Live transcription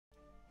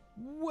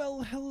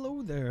Well,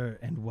 hello there,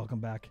 and welcome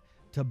back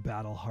to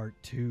Battleheart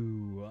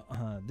 2.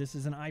 This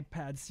is an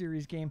iPad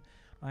series game.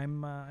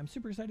 I'm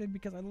super excited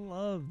because I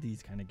love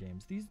these kind of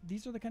games.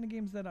 These are the kind of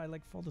games that I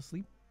like fall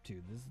asleep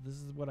to. This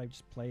is what I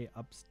just play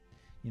up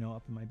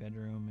in my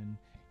bedroom and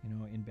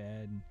in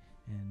bed.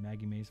 And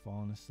Maggie May's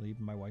falling asleep,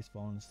 and my wife's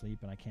falling asleep,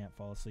 and I can't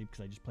fall asleep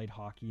because I just played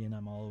hockey and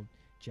I'm all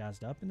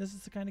jazzed up. And this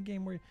is the kind of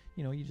game where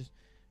you just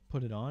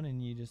put it on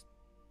and you just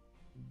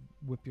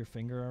whip your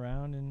finger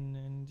around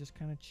and just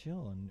kind of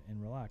chill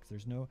and relax.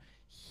 There's no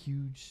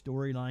huge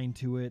storyline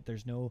to it.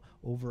 There's no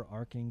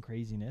overarching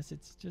craziness.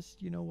 It's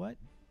just,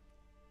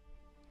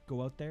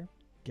 go out there,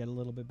 get a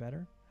little bit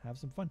better, have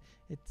some fun.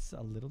 It's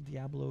a little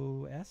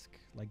Diablo-esque,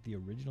 like the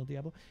original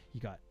Diablo. You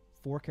got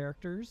 4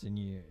 characters, and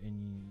you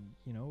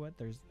know what?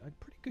 There's a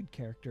pretty good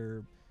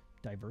character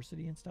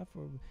diversity and stuff.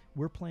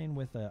 We're playing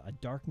with a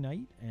Dark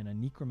Knight and a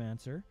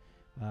Necromancer,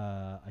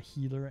 a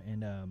healer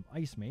and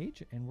ice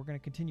mage, and we're going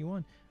to continue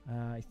on.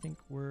 I think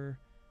we're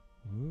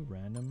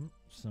random,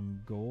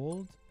 some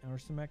gold or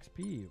some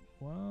XP.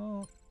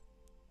 Well,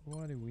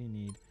 what do we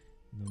need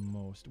the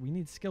most? We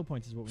need skill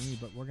points is what we need,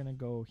 but we're going to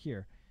go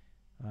here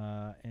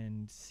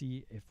and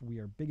see if we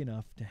are big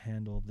enough to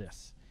handle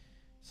this.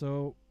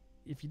 So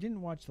if you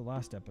didn't watch the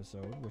last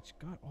episode, which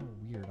got all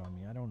weird on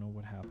me, I don't know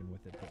what happened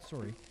with it, but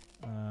sorry.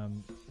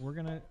 We're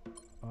gonna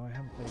I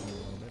haven't played in a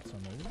little bit, so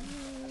I'm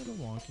a little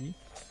wonky,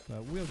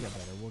 but we'll get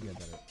better.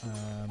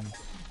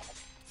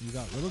 You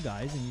got little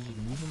guys, and you just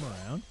move them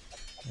around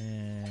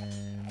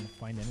and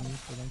find enemies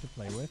for them to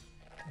play with,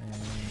 and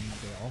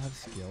they all have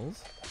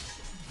skills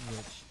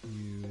which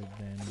you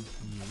then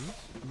use.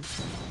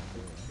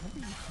 How do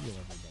you heal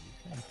everybody?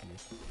 Thank you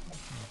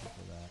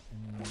for that.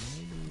 And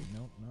maybe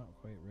nope, not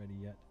quite ready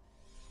yet.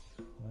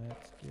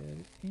 Let's get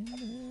it in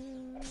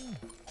there.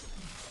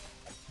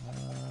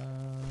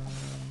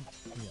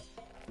 Yeah.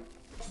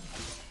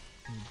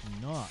 We do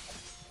not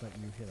let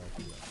you hit our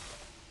hero.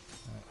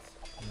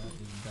 That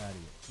is bad.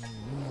 We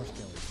need more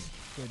skeletons.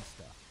 Good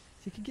stuff.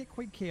 So it can get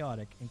quite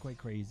chaotic and quite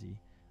crazy.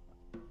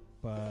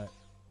 But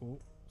oh,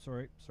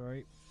 sorry.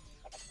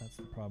 That's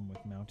the problem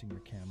with mounting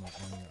your camera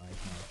on your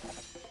iPad.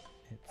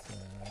 It's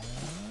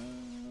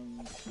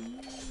can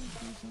you do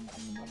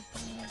something about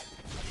that?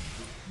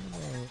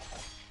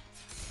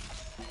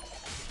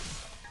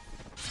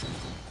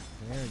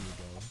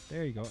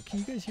 There you go. Can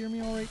you guys hear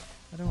me all right?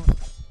 I don't.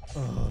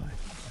 Oh,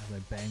 as I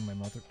bang my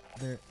mouth.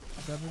 There.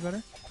 Is that a bit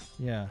better?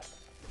 Yeah.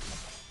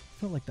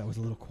 Felt like that was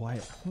a little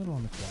quiet. A little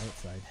on the quiet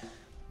side.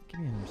 Give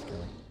me another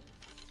skeleton.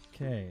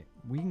 Okay,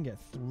 we can get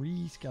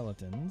 3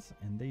 skeletons,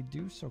 and they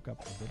do soak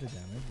up a bit of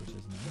damage, which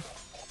is nice.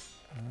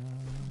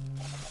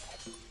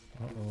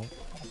 Uh-oh.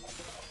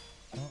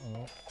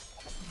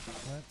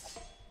 Let's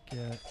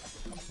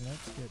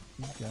get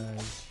these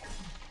guys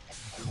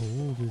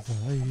cold as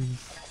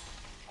ice.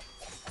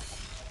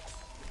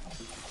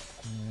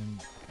 And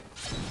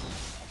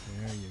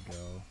there you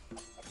go.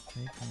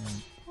 Make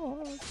him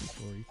pause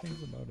before he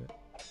thinks about it.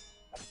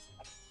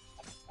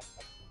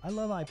 I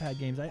love iPad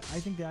games. I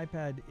think the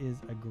iPad is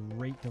a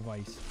great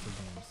device for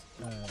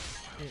games.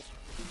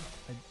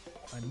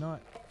 I'm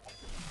not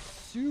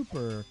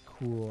super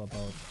cool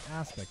about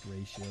aspect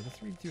ratio. The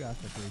 3:2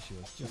 aspect ratio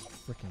is just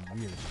freaking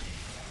weird.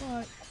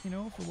 But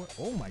for what?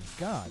 Oh my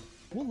God!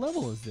 What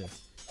level is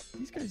this?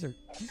 These guys are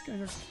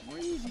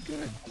crazy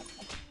good.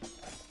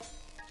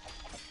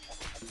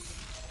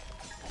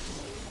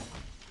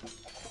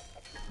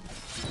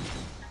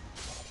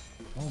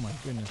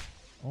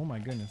 Oh my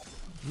goodness.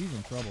 He's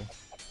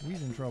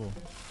in trouble.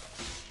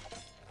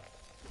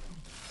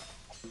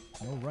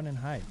 No, run and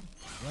hide.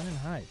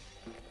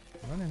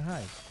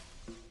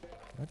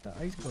 Let the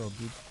ice girl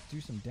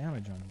do some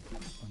damage on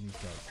these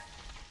guys.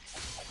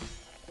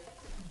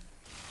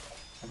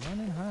 Run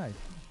and hide.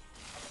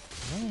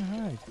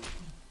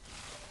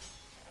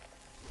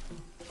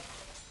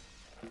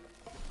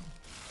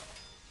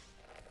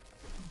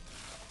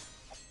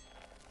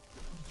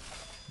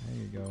 There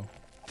you go.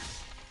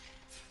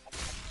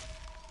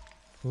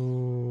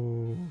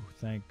 Oh,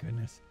 thank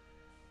goodness.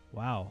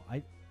 Wow.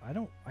 I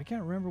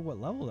can't remember what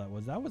level that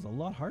was. That was a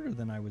lot harder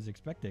than I was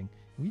expecting.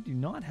 We do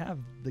not have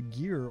the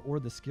gear or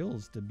the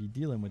skills to be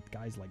dealing with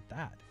guys like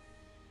that.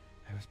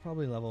 I was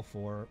probably level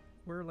 4.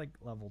 We're like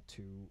level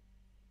 2.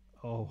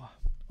 Oh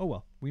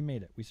well. We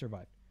made it. We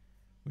survived.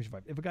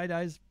 If a guy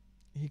dies,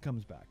 he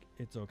comes back.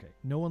 It's okay.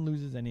 No one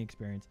loses any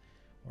experience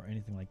or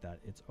anything like that.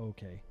 It's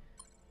okay.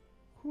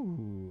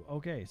 Whew.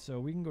 Okay, so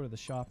we can go to the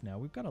shop now.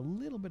 We've got a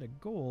little bit of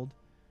gold.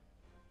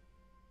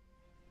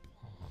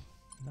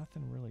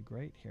 Nothing really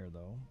great here,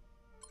 though.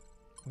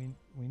 We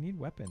need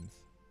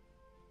weapons.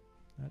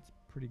 That's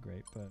pretty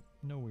great, but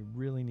no, we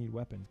really need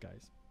weapons,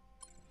 guys.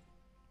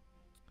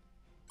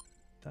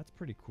 That's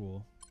pretty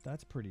cool.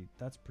 That's pretty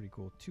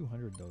cool.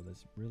 200 though,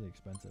 that's really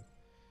expensive.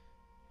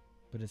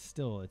 But it's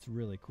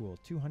really cool.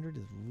 200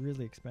 is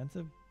really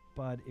expensive,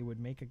 but it would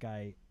make a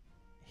guy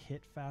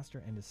hit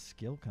faster and his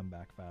skill come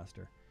back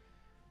faster,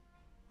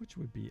 which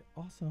would be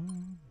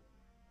awesome.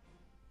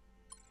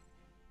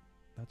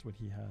 That's what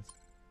he has.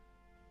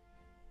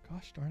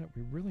 Gosh darn it,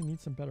 we really need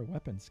some better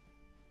weapons.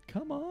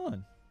 Come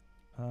on.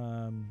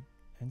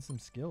 And some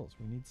skills.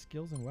 We need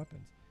skills and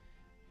weapons.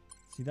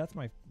 See, that's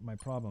my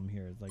problem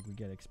here. Is like we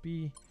get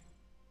XP.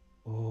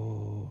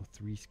 Oh,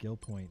 3 skill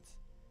points.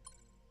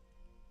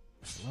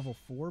 It's level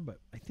 4, but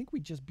I think we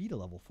just beat a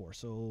level 4,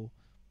 so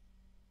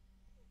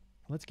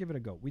let's give it a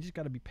go. We just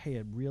got to be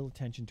paying real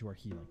attention to our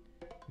healing.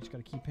 We just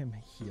got to keep him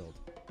healed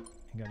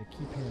and got to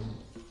keep him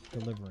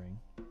delivering.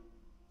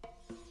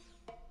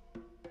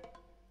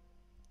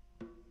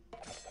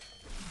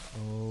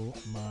 Oh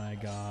my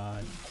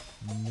god.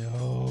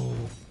 No.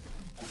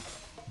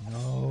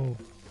 No.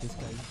 This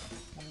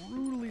guy's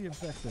brutally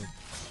effective.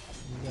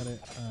 We gotta,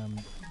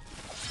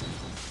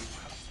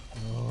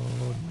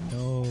 oh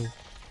no.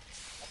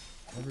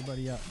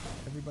 Everybody up.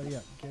 Everybody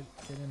up. Get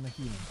in the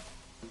healing.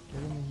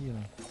 Get in the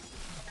healing.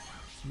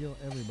 Heal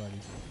everybody.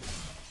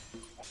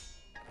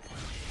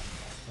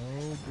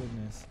 Oh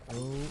goodness.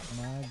 Oh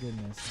my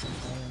goodness.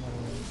 Fire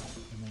another one.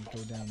 And then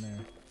go down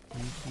there.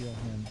 You heal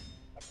him.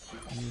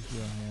 You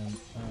heal him.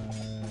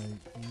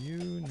 You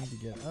need to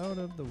get out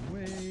of the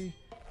way.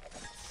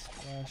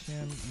 Splash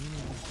him. You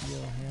need to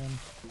heal him.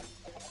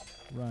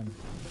 Run.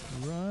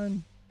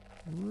 Run.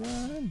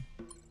 Run.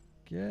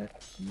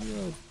 Get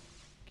healed.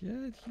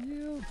 Get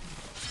healed.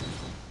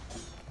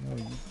 No,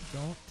 you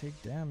don't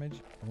take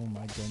damage. Oh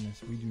my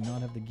goodness. We do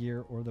not have the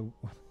gear or the...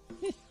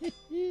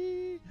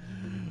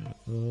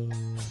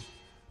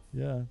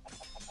 yeah.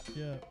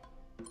 Yeah.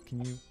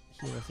 Can you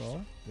heal us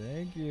all?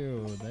 Thank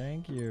you.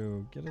 Thank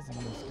you. Get us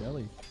another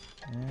skelly.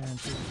 And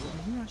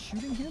are you not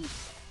shooting him?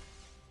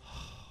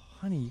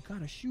 Honey, you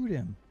gotta shoot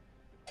him.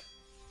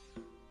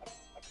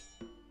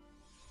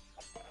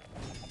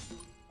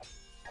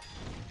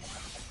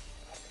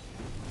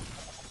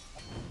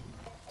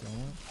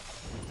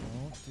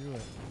 Don't do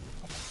it.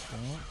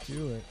 Don't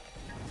do it.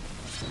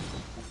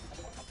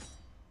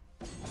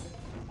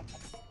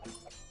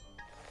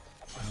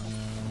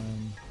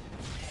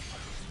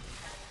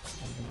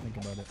 Make him think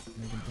about it.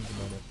 Make him think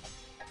about it.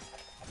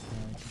 I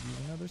could use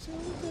another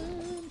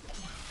skeleton.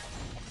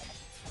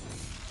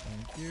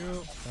 Thank you.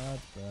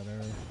 That's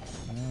better.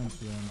 I'm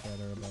feeling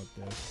better about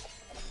this.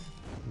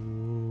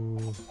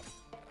 Ooh.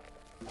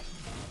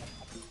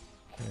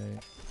 Okay.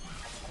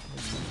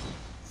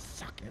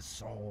 Suck his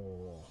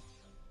soul.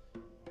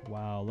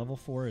 Wow, level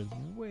 4 is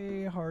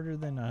way harder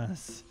than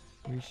us.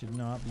 We should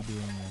not be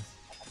doing this.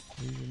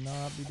 We should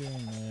not be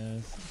doing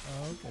this.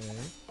 Okay.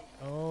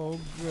 Oh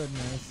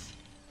goodness.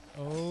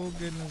 Oh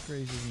goodness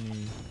gracious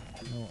me.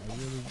 No, I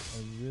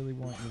really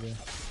want you to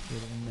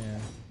get in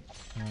there.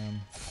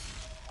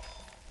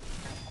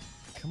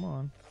 Come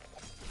on.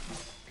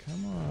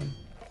 Come on.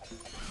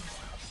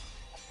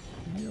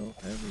 Heal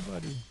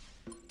everybody.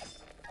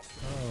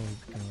 Oh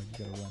god, you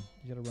gotta run.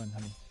 You gotta run,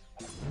 honey.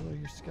 Where's all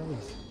your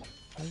skellies?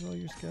 Where's all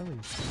your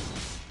skellies?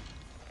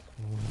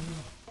 Oh.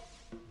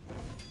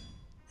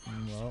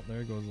 Well,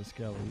 there goes the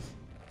skellies.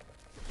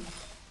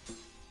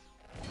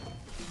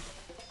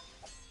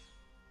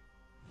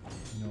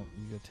 No,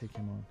 you gotta take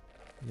him on.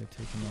 You gotta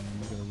take him on and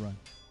you gotta run.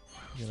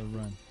 You gotta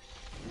run.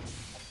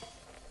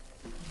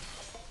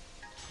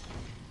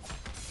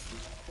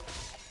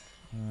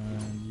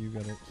 And you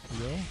gotta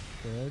heal.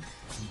 Good.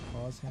 And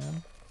pause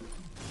him.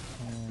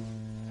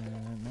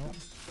 And no,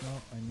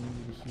 I need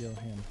you to heal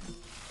him.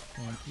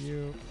 Thank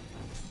you.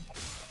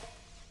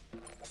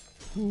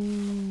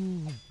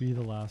 Ooh, be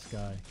the last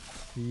guy.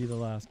 Be the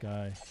last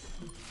guy.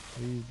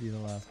 Please be the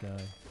last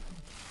guy.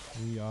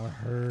 We are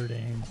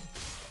hurting.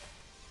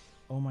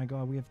 Oh my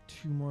god, we have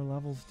 2 more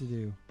levels to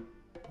do.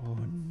 Oh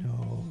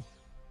no.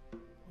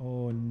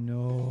 Oh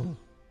no.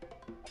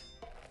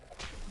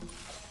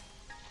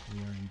 We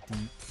are in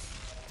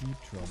deep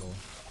trouble.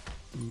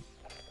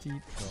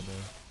 Deep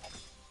trouble.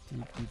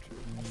 Deep trouble.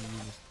 Maybe we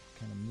just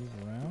kind of move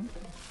around.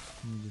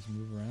 Can you just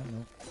move around?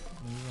 Nope.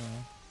 Move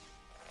around.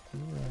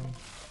 Move around.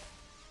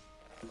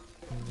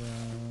 Move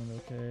around.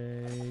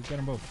 Okay. Get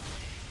them both.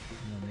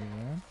 And then move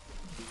around.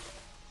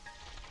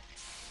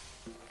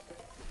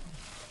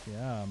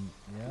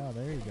 Yeah,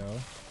 there you go.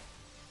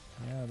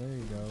 Yeah, there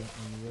you go.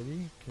 Are you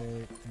ready? Okay,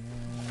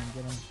 and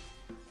get him.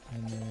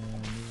 And then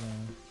move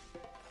around.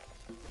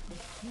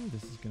 Ooh,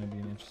 this is going to be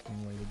an interesting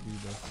way to do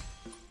this.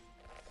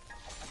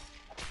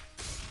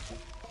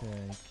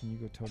 Okay, can you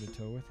go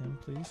toe-to-toe with him,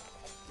 please?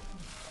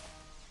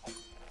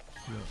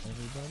 Heal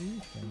everybody.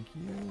 Thank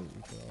you.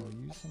 We could all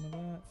use some of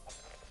that.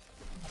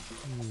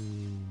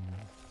 Ooh.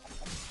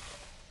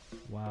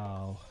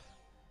 Wow.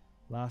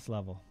 Last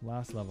level.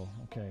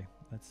 Okay,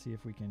 let's see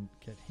if we can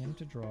get him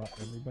to draw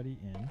everybody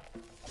in.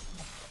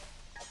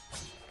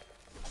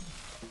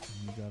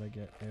 You gotta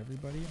get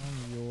everybody on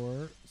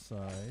your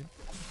side.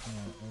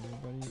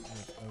 Everybody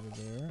gets out of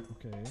there.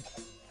 Okay.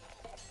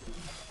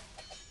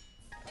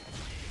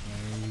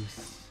 Nice.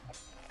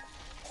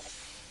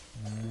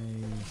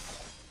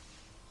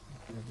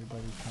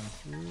 Everybody come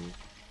through.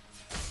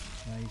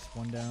 Nice.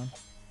 One down.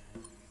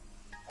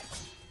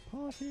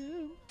 Pause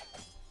him.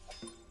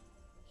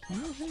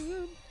 Heal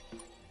him.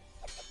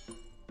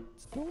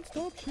 Don't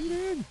stop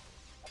shooting.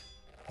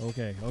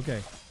 Okay.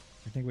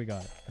 I think we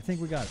got it. I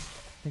think we got it.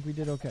 I think we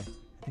did okay.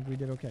 I think we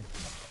did okay.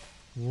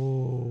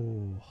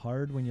 Whoa.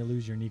 Hard when you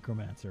lose your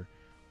Necromancer.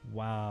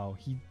 Wow.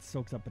 He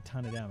soaks up a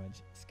ton of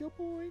damage. Skill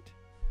point.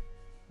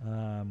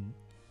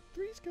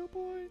 3 skill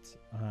points.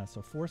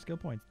 So 4 skill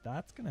points.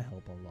 That's going to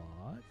help a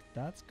lot.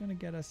 That's going to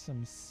get us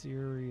some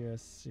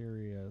serious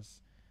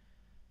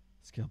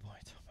skill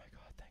points. Oh my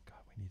god. Thank god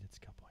we needed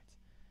skill points.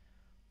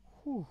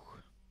 Whew.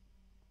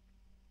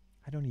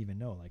 I don't even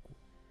know. Like,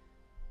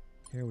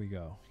 here we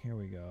go. Here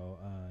we go.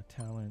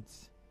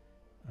 Talents.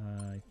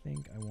 I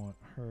think I want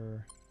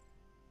her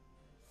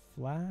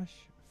flash,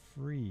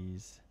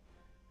 freeze,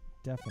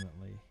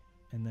 definitely.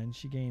 And then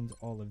she gains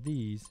all of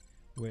these,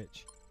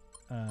 which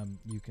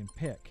you can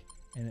pick.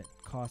 And it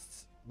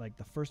costs, like,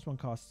 the first one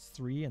costs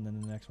 3, and then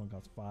the next one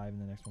costs 5,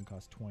 and the next one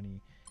costs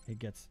 20. It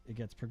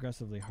gets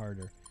progressively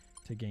harder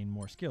to gain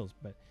more skills.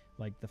 But,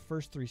 like, the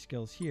first 3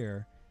 skills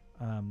here,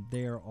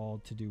 they are all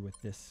to do with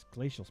this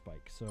glacial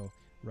spike. So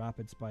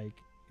rapid spike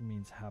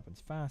means it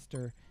happens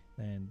faster,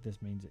 then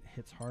this means it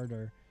hits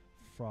harder.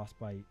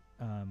 Frostbite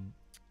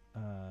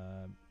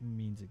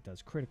means it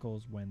does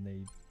criticals when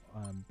they've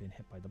been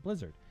hit by the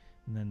blizzard.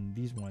 And then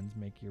these ones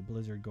make your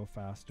blizzard go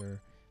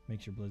faster,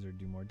 makes your blizzard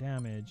do more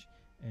damage,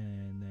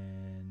 and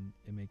then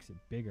it makes it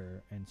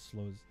bigger and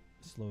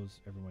slows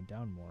everyone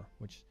down more,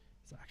 which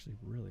is actually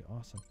really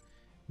awesome.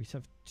 We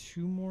have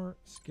 2 more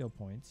skill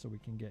points, so we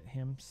can get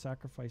him.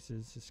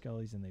 Sacrifices his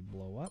skellies and they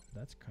blow up.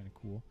 That's kind of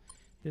cool.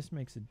 This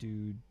makes a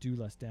dude do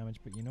less damage,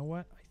 but you know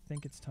what? I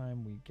think it's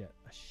time we get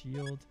a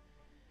shield.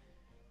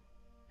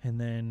 And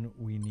then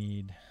we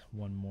need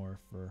 1 more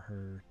for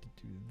her to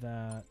do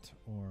that,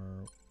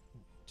 or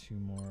 2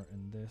 more,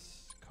 and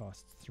this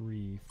costs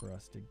 3 for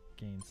us to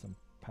gain some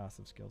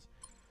passive skills.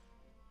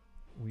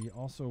 We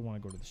also want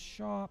to go to the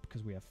shop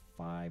because we have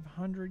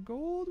 500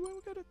 gold. Well,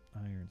 we got an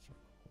iron circle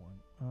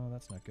 1. Oh,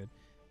 that's not good.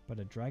 But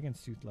a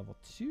dragon's tooth level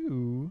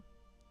 2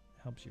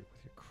 helps you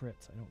with your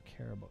crits. I don't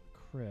care about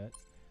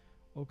crits.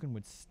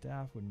 Oakenwood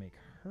staff would make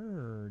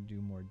her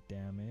do more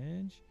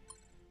damage.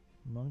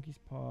 Monkey's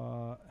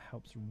paw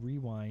helps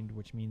rewind,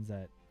 which means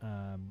that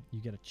you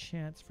get a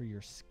chance for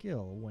your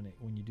skill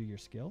when you do your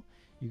skill.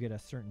 You get a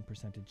certain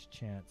percentage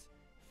chance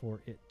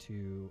for it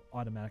to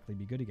automatically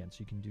be good again. So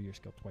you can do your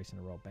skill twice in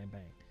a row, bang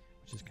bang,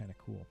 which is kind of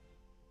cool.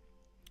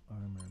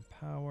 Armor and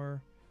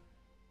power,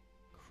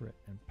 crit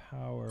and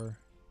power,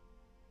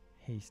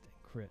 haste and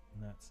crit,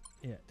 and that's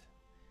it.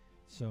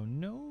 So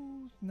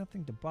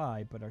nothing to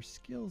buy, but our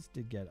skills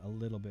did get a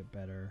little bit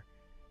better.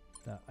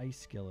 That ice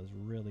skill is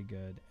really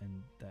good,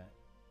 and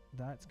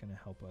that's going to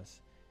help us.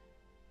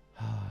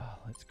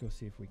 Let's go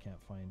see if we can't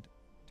find...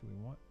 Do we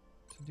want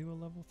to do a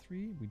level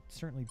 3? We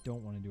certainly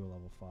don't want to do a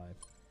level 5.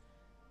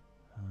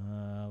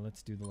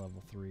 Let's do the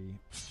level 3.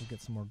 We'll get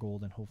some more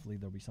gold, and hopefully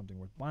there'll be something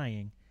worth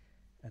buying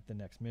at the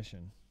next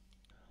mission.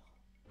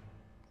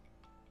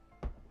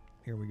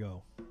 Here we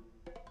go.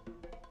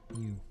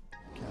 You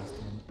cast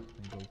him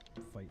and go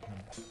fight him.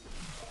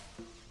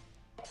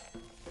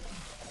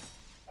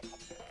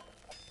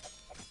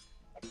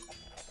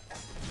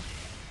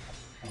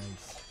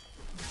 Nice.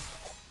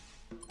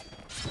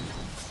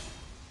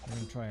 We're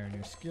going to try our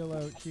new skill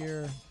out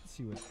here. Let's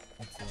see what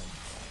it's like.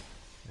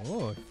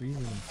 Oh, it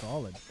freezes him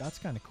solid. That's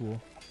kind of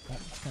cool.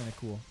 That's kind of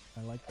cool.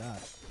 I like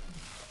that.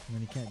 And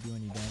then he can't do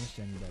any damage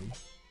to anybody.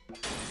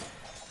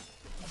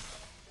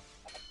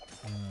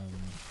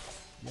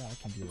 Yeah, I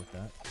can deal with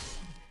that.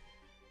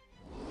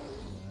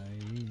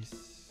 Nice.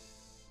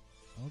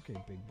 Okay,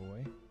 big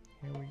boy.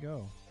 Here we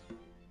go.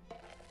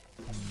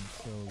 And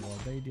so while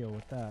they deal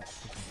with that,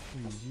 they can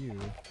freeze you,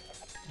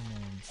 and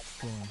then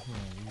go in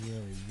here and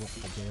really whoop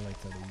the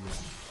daylights out of you.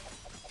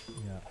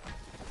 Yeah.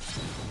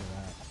 Look at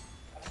that.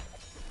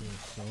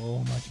 They're so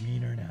much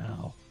meaner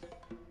now.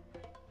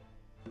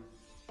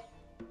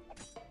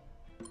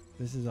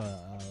 This is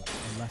a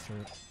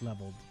lesser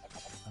leveled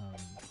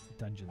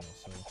dungeon though,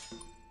 so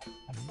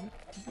you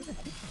gotta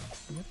hit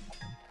them.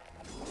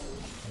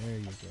 There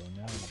you go.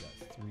 Now we got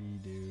 3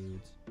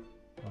 dudes.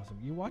 Awesome.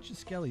 You watch the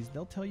skellies,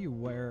 they'll tell you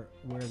where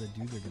the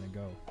dudes are gonna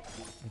go.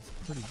 It's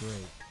pretty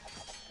great.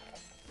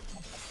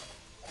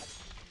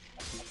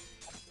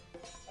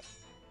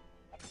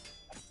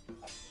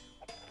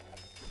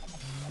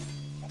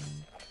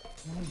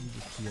 Why don't you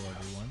just heal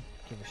everyone?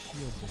 Give a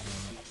shield to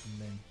him and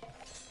then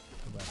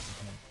go back to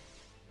him.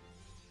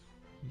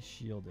 He's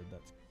shielded,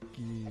 that's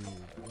good.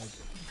 I like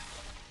it.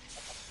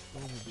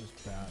 Those are just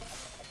bats.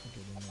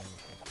 Get in there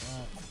with the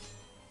bats.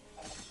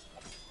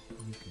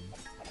 You can.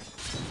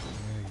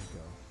 There you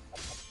go.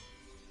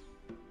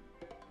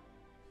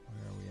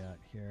 Where are we at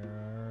here?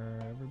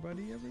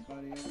 Everybody.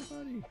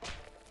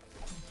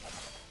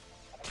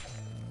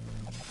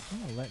 I'm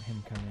gonna let him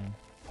come in.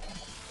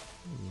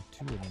 Ooh, 2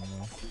 of them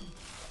though.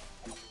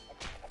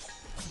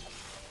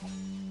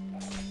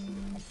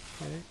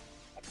 Okay.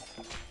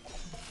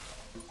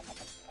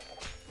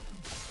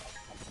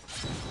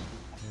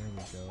 There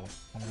we go.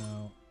 Now,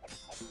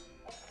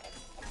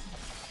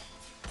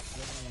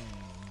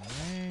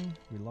 bang.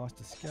 We lost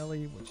a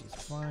skelly, which is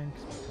fine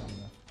because we've got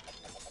enough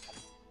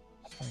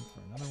strength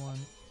for another one.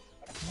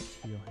 Let's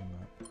heal him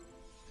up.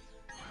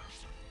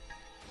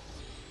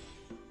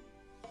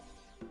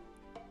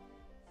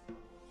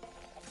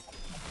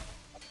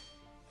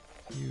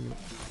 You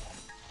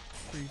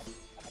freeze.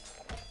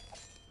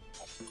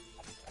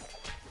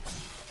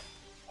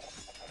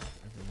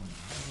 Everyone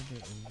a little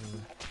bit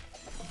over.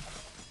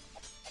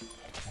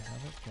 I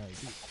have it? Yeah, I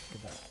do. Look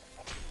at that.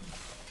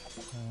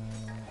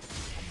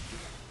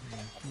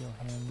 Heal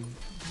him,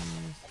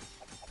 please.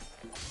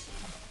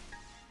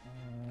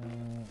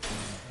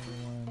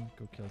 Everyone,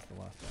 go kills the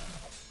last guy.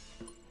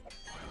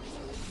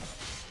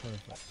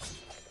 Perfect.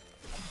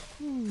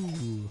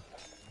 Ooh.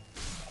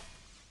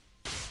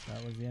 That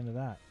was the end of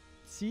that.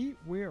 See,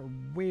 we're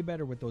way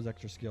better with those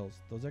extra skills.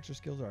 Those extra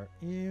skills are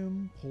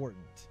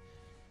important.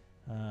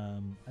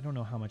 I don't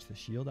know how much the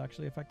shield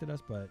actually affected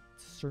us, but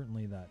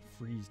certainly that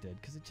freeze did,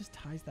 because it just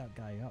ties that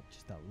guy up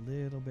just that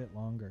little bit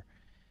longer,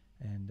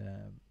 and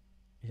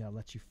yeah,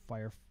 lets you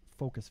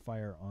focus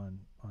fire on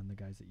the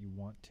guys that you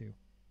want to,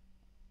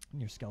 and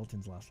your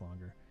skeletons last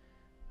longer.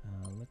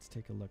 Let's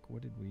take a look.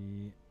 What did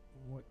we?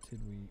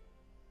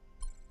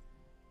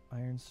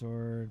 Iron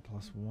sword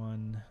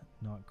 +1,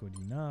 not good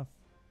enough.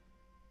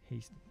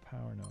 Haste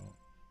power, no.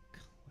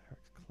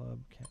 Cleric's club,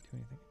 can't do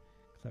anything.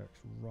 Cleric's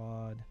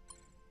rod.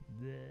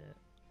 Blech.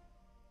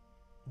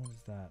 What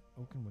is that?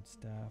 Oakenwood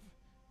staff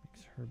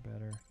makes her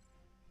better.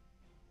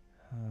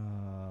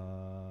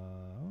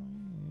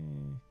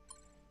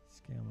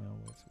 Scale mail.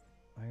 What's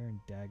iron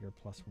dagger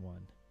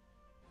 +1.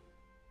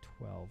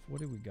 12. What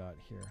do we got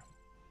here?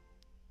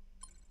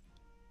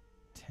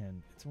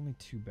 10. It's only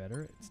 2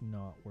 better. It's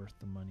not worth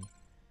the money.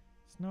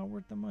 It's not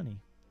worth the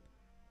money.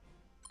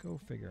 Go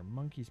figure.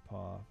 Monkey's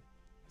paw.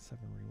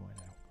 7 rewind.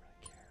 I don't really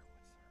care.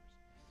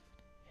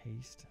 What's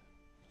haste?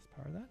 Let's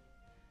power that.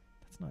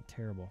 That's not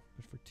terrible.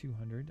 But for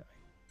 200,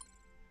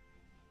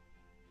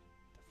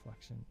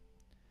 deflection.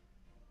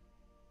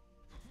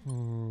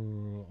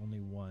 Ooh,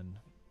 only 1.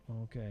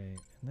 Okay.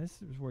 And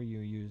this is where you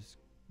use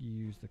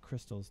the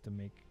crystals to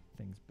make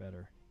things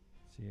better.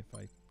 See if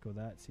I go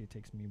that. See, it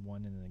takes me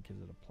 1 and then it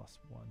gives it a +1.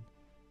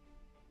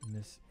 And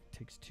this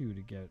takes 2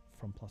 to get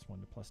from +1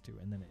 to +2,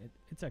 and then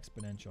it's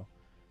exponential.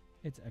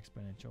 It's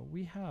exponential.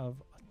 We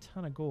have a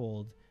ton of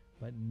gold,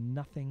 but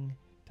nothing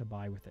to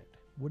buy with it.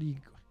 What do you?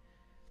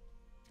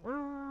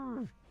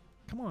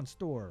 Come on,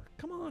 store.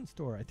 Come on,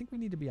 store. I think we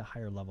need to be a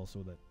higher level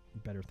so that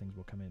better things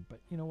will come in. But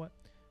you know what?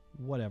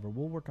 Whatever.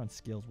 We'll work on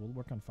skills. We'll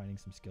work on finding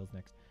some skills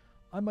next.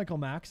 I'm Michael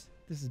Max.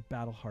 This is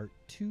Battleheart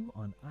 2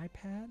 on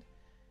iPad.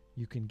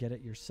 You can get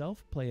it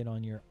yourself. Play it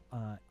on your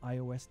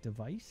iOS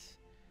device.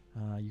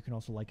 You can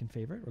also like and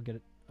favorite or get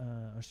it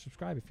or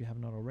subscribe if you have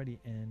not already,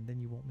 and then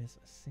you won't miss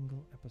a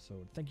single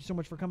episode. Thank you so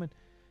much for coming.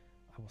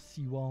 I will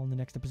see you all in the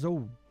next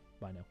episode.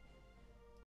 Bye now.